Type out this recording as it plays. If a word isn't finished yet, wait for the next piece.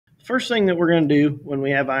first thing that we're going to do when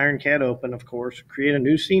we have IronCAD open, of course, create a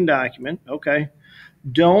new scene document. Okay.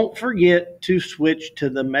 Don't forget to switch to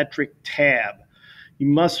the metric tab. You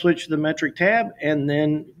must switch to the metric tab and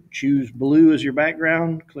then choose blue as your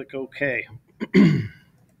background. Click OK.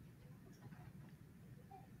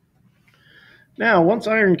 Now, once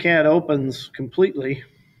IronCAD opens completely,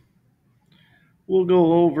 we'll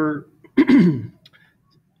go over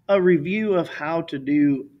a review of how to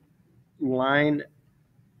do line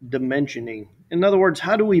dimensioning. In other words,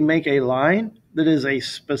 how do we make a line that is a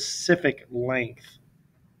specific length?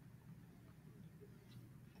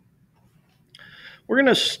 We're going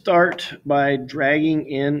to start by dragging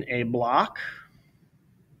in a block.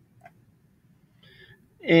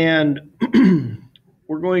 And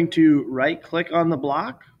we're going to right-click on the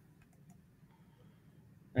block.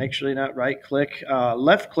 Actually, not right-click.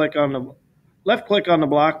 Left-click on the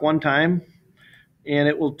block one time, and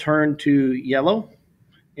it will turn to yellow.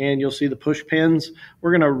 And you'll see the push pins.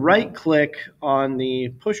 We're going to right-click on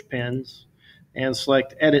the push pins and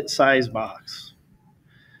select Edit Size Box.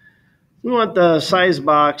 We want the size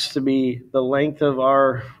box to be the length of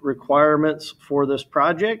our requirements for this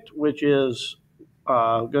project, which is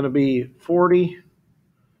going to be 40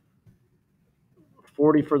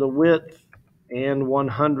 for the width and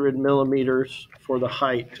 100 millimeters for the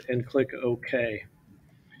height, and click OK.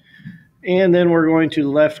 And then we're going to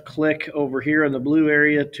left click over here in the blue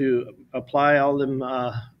area to apply all them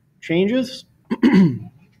changes.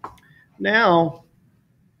 Now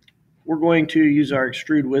we're going to use our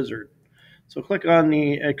extrude wizard. So click on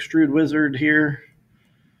the extrude wizard here,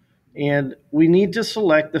 and we need to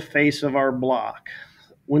select the face of our block.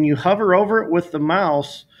 When you hover over it with the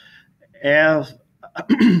mouse,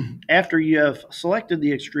 after you have selected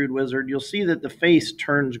the extrude wizard, you'll see that the face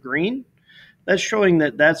turns green. That's showing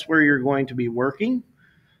that that's where you're going to be working.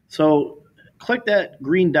 So click that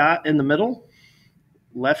green dot in the middle,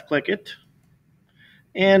 left click it,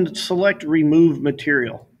 and select Remove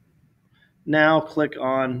Material. Now click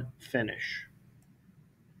on Finish.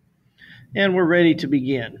 And we're ready to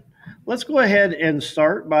begin. Let's go ahead and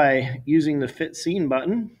start by using the Fit Scene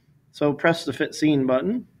button. So press the Fit Scene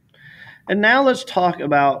button. And now let's talk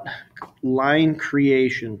about line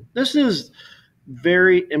creation. This is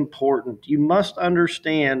very important. You must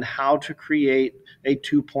understand how to create a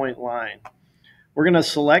two-point line. We're going to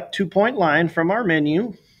select two-point line from our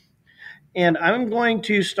menu, and I'm going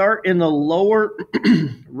to start in the lower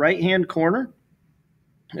right-hand corner,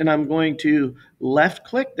 and I'm going to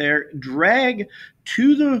left-click there, drag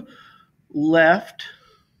to the left,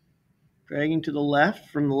 dragging to the left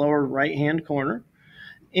from the lower right-hand corner,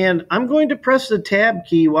 and I'm going to press the Tab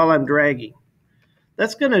key while I'm dragging.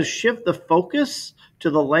 That's going to shift the focus to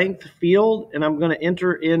the length field, and I'm going to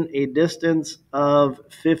enter in a distance of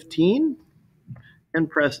 15 and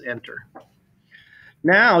press Enter.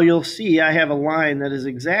 Now you'll see I have a line that is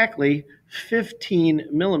exactly 15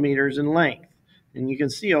 millimeters in length. And you can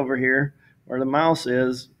see over here where the mouse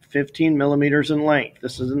is, 15 millimeters in length.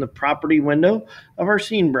 This is in the property window of our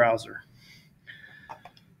scene browser.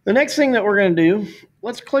 The next thing that we're going to do,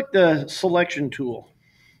 let's click the selection tool.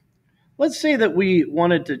 Let's say that we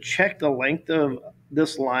wanted to check the length of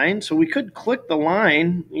this line. So we could click the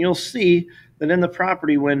line. You'll see that in the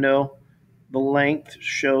property window, the length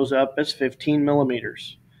shows up as 15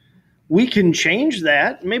 millimeters. We can change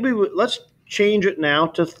that. Maybe let's change it now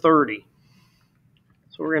to 30.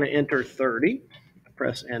 So we're going to enter 30,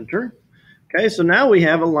 press Enter. Okay, so now we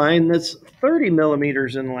have a line that's 30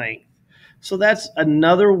 millimeters in length. So that's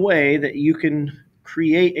another way that you can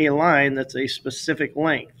create a line that's a specific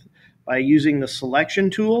length by using the selection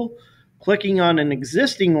tool, clicking on an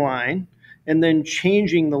existing line, and then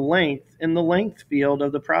changing the length in the length field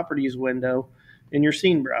of the properties window in your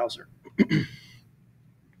scene browser.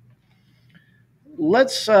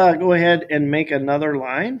 Let's go ahead and make another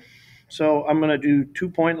line. So I'm going to do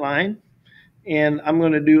two-point line, and I'm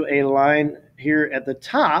going to do a line here at the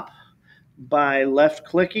top by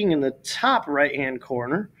left-clicking in the top right-hand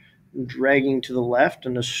corner and dragging to the left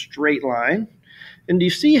in a straight line. And do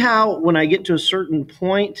you see how when I get to a certain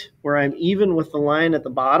point where I'm even with the line at the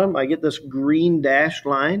bottom, I get this green dashed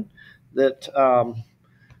line that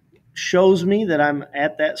shows me that I'm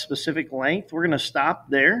at that specific length? We're going to stop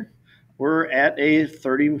there. We're at a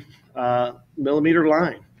 30 millimeter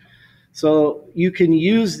line. So you can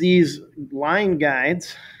use these line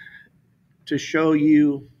guides to show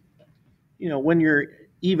you, when you're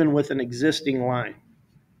even with an existing line.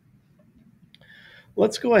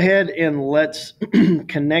 Let's go ahead and let's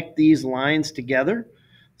connect these lines together.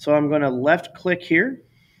 So I'm going to left click here,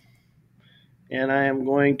 and I am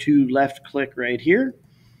going to left click right here.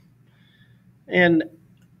 And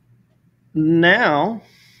Now,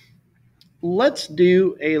 let's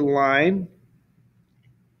do a line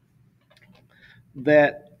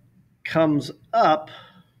that comes up.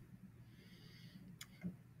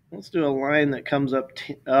 Let's do a line that comes up.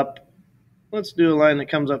 Let's do a line that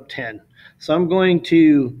comes up 10. So I'm going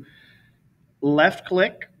to left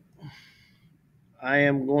click. I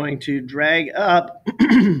am going to drag up,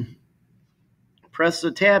 press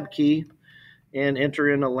the tab key, and enter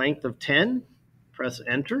in a length of 10. Press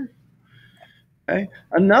enter. Okay.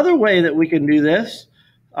 Another way that we can do this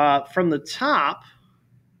from the top,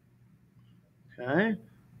 okay,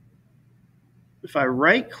 if I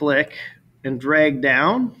right click and drag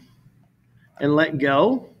down and let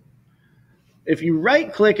go, if you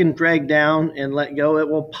right click and drag down and let go, it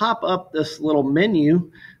will pop up this little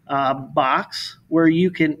menu box where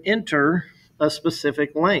you can enter a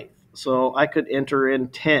specific length. So I could enter in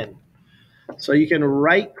 10. So you can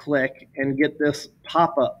right click and get this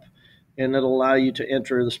pop up, and it'll allow you to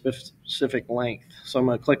enter the specific length. So I'm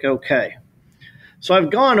going to click OK. So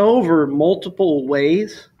I've gone over multiple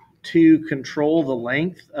ways to control the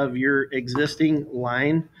length of your existing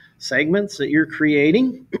line segments that you're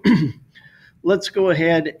creating. Let's go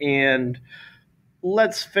ahead and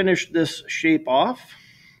let's finish this shape off.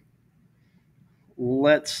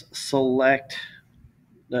 Let's select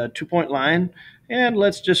the 2-point line, and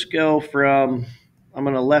let's just go from, I'm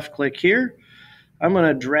going to left click here. I'm going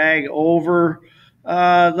to drag over,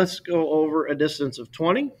 let's go over a distance of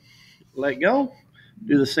 20. Let go.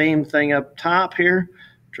 Do the same thing up top here.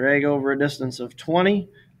 Drag over a distance of 20.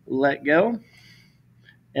 Let go.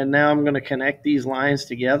 And now I'm going to connect these lines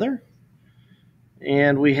together.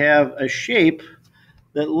 And we have a shape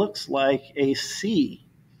that looks like a C.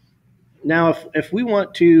 Now, if we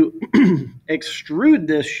want to extrude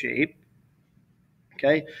this shape,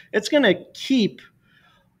 okay, it's going to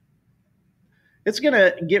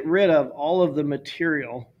get rid of all of the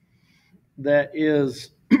material that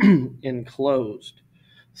is enclosed.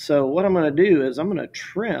 So what I'm going to do is I'm going to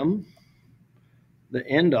trim the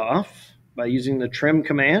end off by using the trim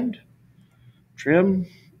command. Trim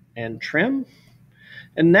and trim.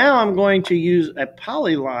 And now I'm going to use a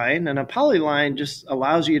polyline, and a polyline just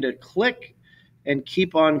allows you to click and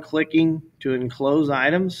keep on clicking to enclose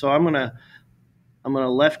items. So I'm going to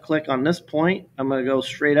left click on this point. I'm going to go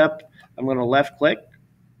straight up. I'm going to left click.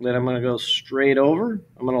 Then I'm going to go straight over.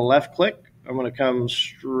 I'm going to left click. I'm going to come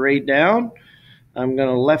straight down. I'm going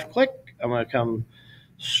to left click. I'm going to come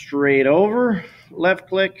straight over, left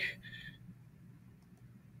click,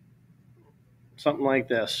 something like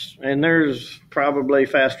this. And there's probably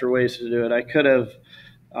faster ways to do it. I could have,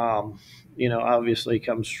 obviously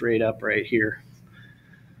come straight up right here.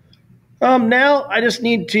 Now I just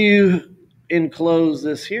need to enclose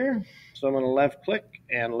this here. So I'm going to left click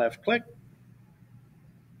and left click.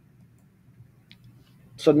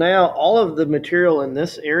 So now all of the material in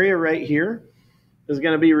this area right here is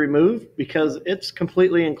going to be removed because it's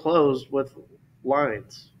completely enclosed with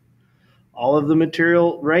lines. All of the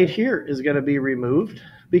material right here is going to be removed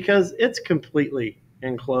because it's completely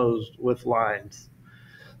enclosed with lines.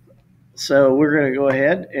 So we're going to go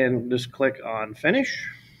ahead and just click on finish.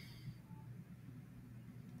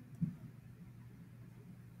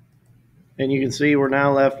 And you can see we're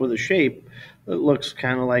now left with a shape that looks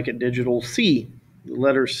kind of like a digital C, the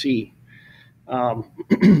letter C.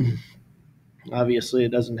 Obviously,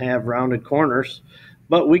 it doesn't have rounded corners,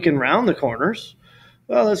 but we can round the corners.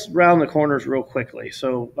 Well, let's round the corners real quickly.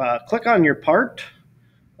 So click on your part,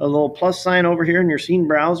 a little plus sign over here in your scene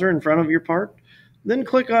browser in front of your part. Then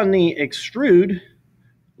click on the extrude.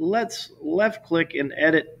 Let's left click and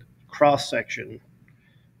edit cross section.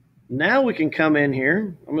 Now we can come in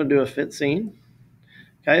here. I'm going to do a fit scene.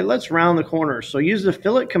 Okay, let's round the corners. So use the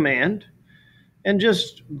fillet command and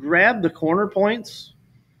just grab the corner points,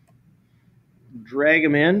 drag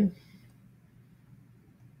them in,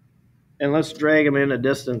 and let's drag them in a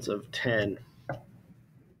distance of 10.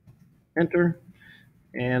 Enter,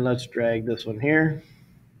 and let's drag this one here.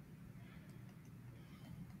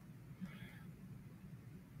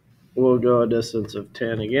 We'll go a distance of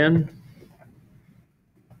 10 again,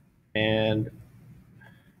 and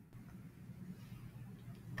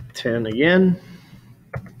 10 again.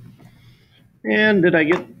 And did I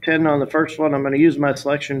get 10 on the first one? I'm going to use my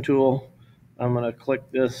selection tool. I'm going to click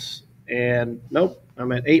this, and nope,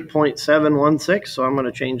 I'm at 8.716, so I'm going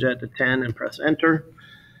to change that to 10 and press enter.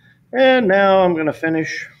 And now I'm going to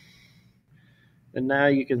finish. And now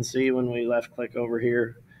you can see when we left click over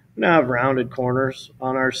here, we now have rounded corners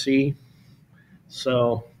on our C.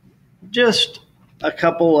 So just a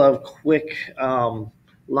couple of quick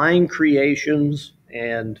line creations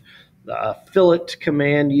and fillet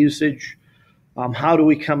command usage How do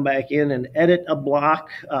we come back in and edit a block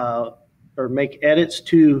or make edits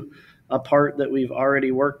to a part that we've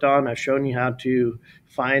already worked on? I've shown you how to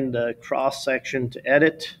find the cross section to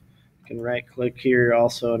edit. You can right click here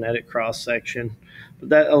also and edit cross section. But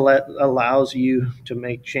that allows you to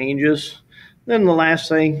make changes. Then the last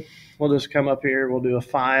thing, we'll just come up here, we'll do a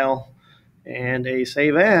file and a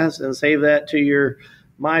save as, and save that to your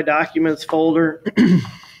My Documents folder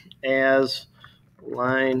as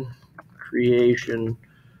line creation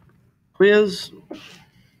quiz,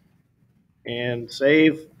 and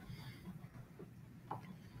save.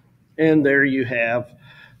 And there you have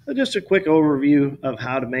just a quick overview of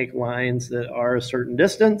how to make lines that are a certain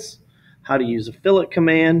distance, how to use a fillet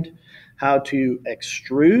command, how to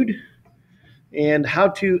extrude, and how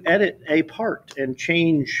to edit a part and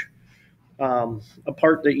change a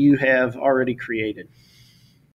part that you have already created.